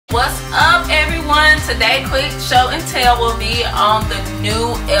What's up, everyone? Today quick show and tell will be on the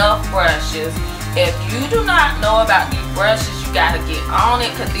new E.l.f. brushes. If you do not know about these brushes, you gotta get on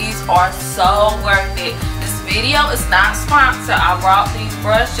it because these are so worth it. This video is not sponsored. I brought these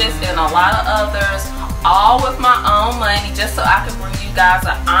brushes and a lot of others all with my own money just so I can bring you guys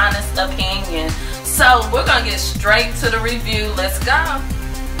an honest opinion. So we're gonna get straight to the review. Let's go.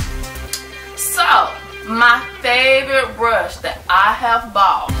 So my favorite brush that I have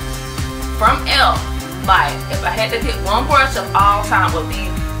bought from E.l.f., like if I had to pick one brush of all time, would be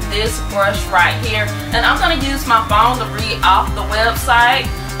this brush right here. And I'm going to use my phone to read off the website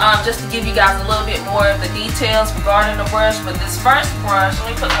just to give you guys a little bit more of the details regarding the brush. But this first brush,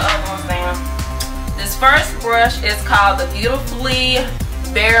 let me put the other ones down. This first brush is called the Beautifully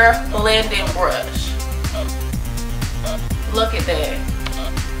Bare Blending Brush. Look at that.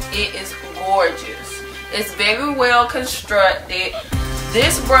 It is gorgeous. It's very well constructed.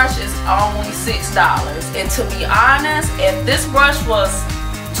 This brush is only $6, and to be honest, if this brush was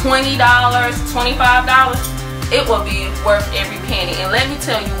 $20, $25, it would be worth every penny. And let me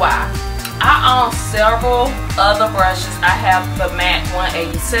tell you why. I own several other brushes. I have the MAC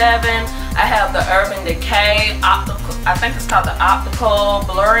 187. I have the Urban Decay optical, I think it's called the optical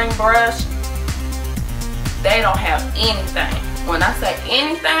blurring brush. They don't have anything. When I say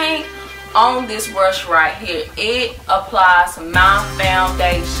anything on this brush right here, it applies my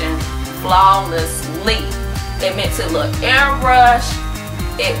foundation flawlessly. It makes it look airbrush.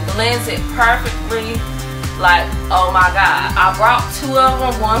 It blends it perfectly. Like, oh my god, I brought two of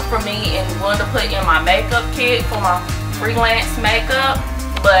them, one for me and one to put in my makeup kit for my freelance makeup.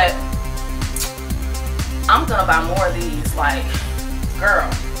 But I'm gonna buy more of these. Like, girl,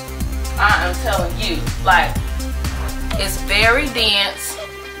 I am telling you, like, it's very dense,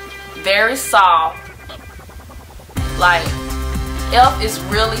 very soft. Like, E.l.f. is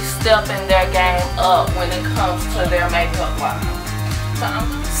really stepping their game up when it comes to their makeup line.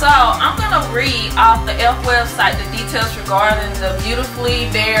 So I'm gonna read off the E.l.f. website the details regarding the Beautifully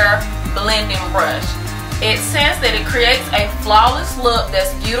Bare Blending Brush. It says that it creates a flawless look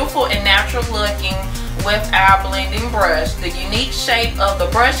that's beautiful and natural looking with our blending brush. The unique shape of the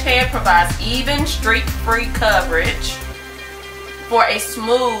brush head provides even streak-free coverage for a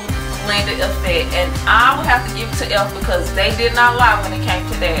smooth blended effect. And I would have to give it to E.l.f. because they did not lie when it came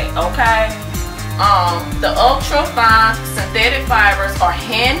to that, okay? The ultra fine synthetic fibers are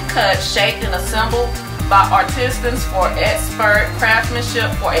hand cut, shaped and assembled by artisans for expert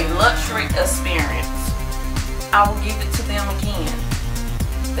craftsmanship for a luxury experience. I will give it to them again.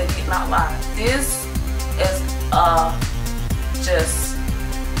 They did not lie. This is just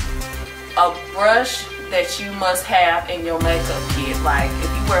a brush that you must have in your makeup kit. Like, if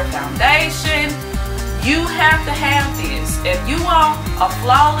you wear foundation, you have to have this. If you want a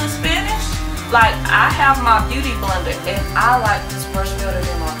flawless finish, like, I have my beauty blender and I like this brush better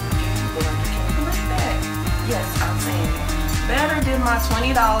than my beauty blender. Can you believe that? Yes, I'm saying it. Better than my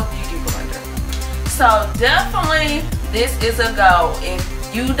 $20 beauty blender. So definitely this is a go. If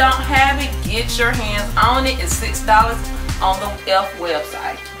you don't have it, get your hands on it. It's $6 on the E.l.f.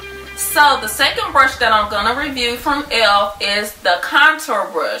 website. So the second brush that I'm going to review from E.l.f. is the contour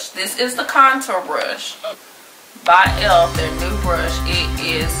brush. This is the contour brush by E.l.f., their new brush. It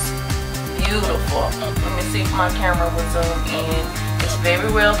is beautiful. Let me see if my camera will zoom in. It's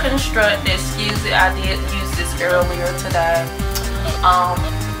very well constructed. Excuse it, I did use this earlier today.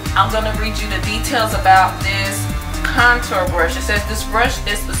 I'm going to read you the details about this contour brush. It says this brush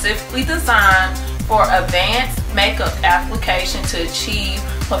is specifically designed for advanced makeup application to achieve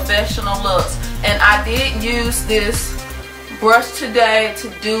professional looks. And I did use this brush today to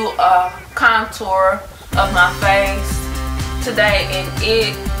do a contour of my face today, and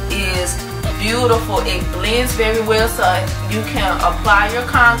it is beautiful. It blends very well, so you can apply your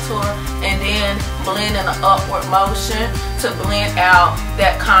contour and then blend in an upward motion to blend out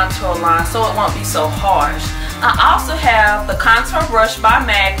that contour line so it won't be so harsh. I also have the contour brush by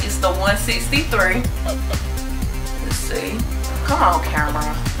MAC. It's the 163. Let's see. Come on,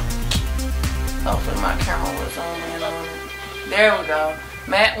 camera. Hopefully my camera will zoom in on it. There we go.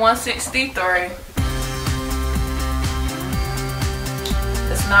 MAC 163.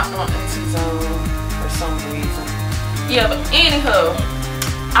 It's not wanting to zoom for some reason. Yeah, but anywho,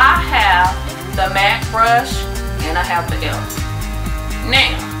 I have the MAC brush and I have the E.l.f.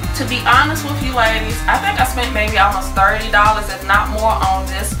 Now, to be honest with you ladies, I think I spent maybe almost $30, if not more, on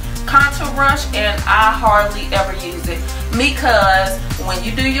this contour brush, and I hardly ever use it because when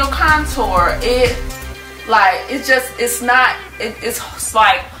you do your contour, it's like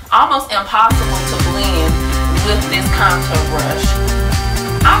almost impossible to blend with this contour brush.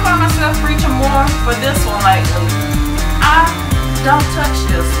 I'm for this one lately. I don't touch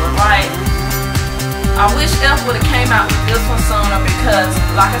this one. Like, I wish E.l.f. would have came out with this one sooner because,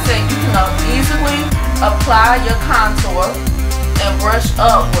 like I said, you can easily apply your contour and brush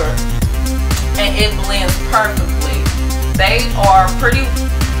upward, and it blends perfectly. They are pretty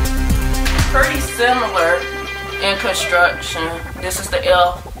similar in construction. This is the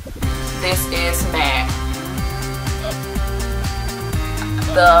E.l.f. This is MAC.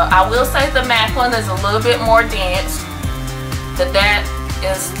 I will say the MAC one is a little bit more dense. That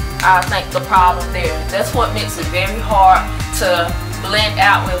is, I think, the problem there. That's what makes it very hard to blend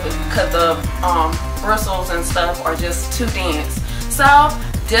out with it, because the bristles and stuff are just too dense. So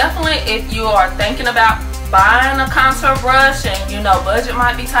definitely, if you are thinking about buying a contour brush and budget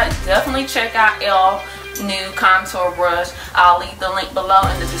might be tight, definitely check out E.l.f. new contour brush. I'll leave the link below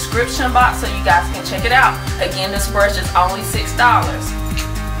in the description box so you guys can check it out. Again, this brush is only $6.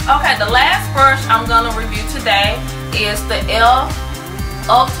 Okay, the last brush I'm going to review today is the E.l.f.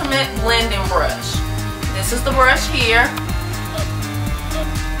 Ultimate Blending Brush. This is the brush here.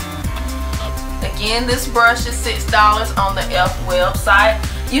 Again, this brush is $6 on the E.l.f. website.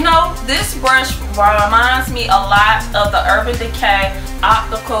 This brush reminds me a lot of the Urban Decay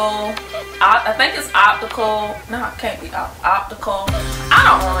Optical. I think it's Optical. No, it can't be Optical. I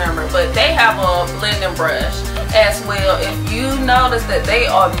don't remember, but they have a blending brush as well. If you notice that they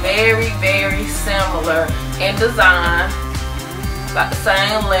are very, very similar in design, about the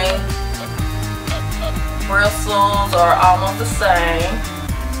same length, bristles are almost the same,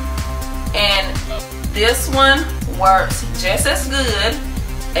 and this one works just as good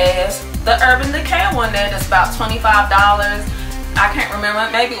as the Urban Decay one that is about $25. I can't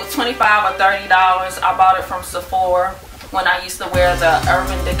remember, maybe it was $25 or $30. I bought it from Sephora when I used to wear the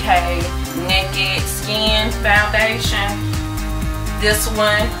Urban Decay Naked Skin Foundation. This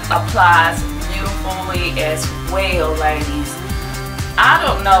one applies beautifully as well, ladies. I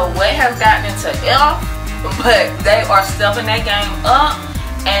don't know what has gotten into E.l.f., but they are stepping that game up,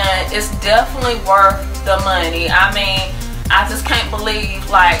 and it's definitely worth the money. I mean, I just can't believe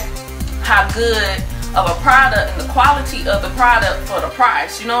how good of a product and the quality of the product for the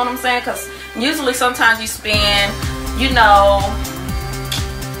price. You know what I'm saying? Because usually sometimes you spend,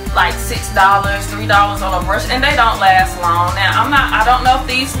 like $6, $3 on a brush, and they don't last long. Now I don't know if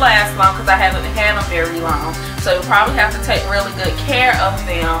these last long because I haven't had them very long, so you probably have to take really good care of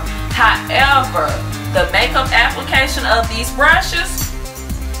them. However, the makeup application of these brushes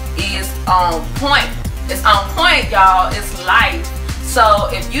is on point. It's on point, y'all. It's life. So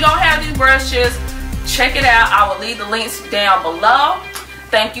if you don't have these brushes, check it out. I will leave the links down below.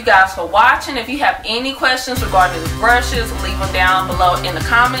 Thank you guys for watching. If you have any questions regarding these brushes, leave them down below in the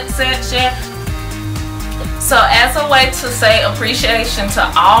comment section. So as a way to say appreciation to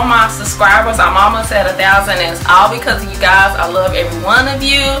all my subscribers, I'm almost at 1,000, and it's all because of you guys. I love every one of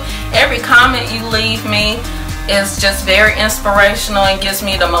you. Every comment you leave me is just very inspirational and gives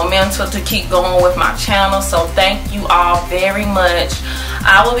me the momentum to keep going with my channel. So thank you all very much.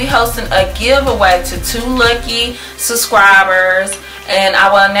 I will be hosting a giveaway to 2 lucky subscribers, and I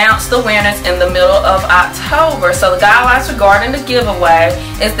will announce the winners in the middle of October. So the guidelines regarding the giveaway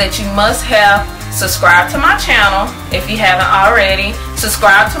is that you must have subscribed to my channel if you haven't already,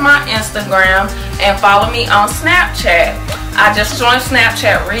 subscribe to my Instagram, and follow me on Snapchat. I just joined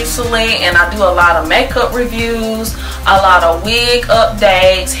Snapchat recently, and I do a lot of makeup reviews, a lot of wig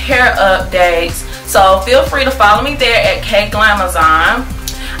updates, hair updates. So feel free to follow me there at KGlamazon.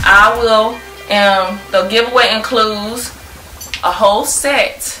 I will, the giveaway includes a whole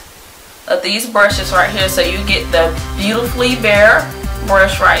set of these brushes right here. So you get the Beautifully Bare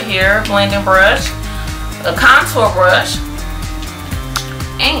brush right here, blending brush, a contour brush,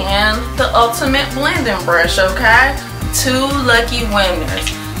 and the Ultimate Blending Brush, okay? 2 lucky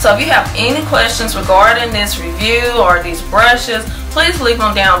winners. So if you have any questions regarding this review or these brushes, please leave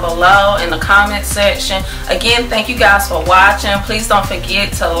them down below in the comment section. Again, thank you guys for watching. Please don't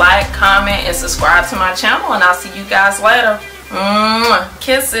forget to like, comment, and subscribe to my channel, and I'll see you guys later.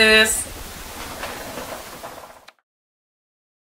 Kisses.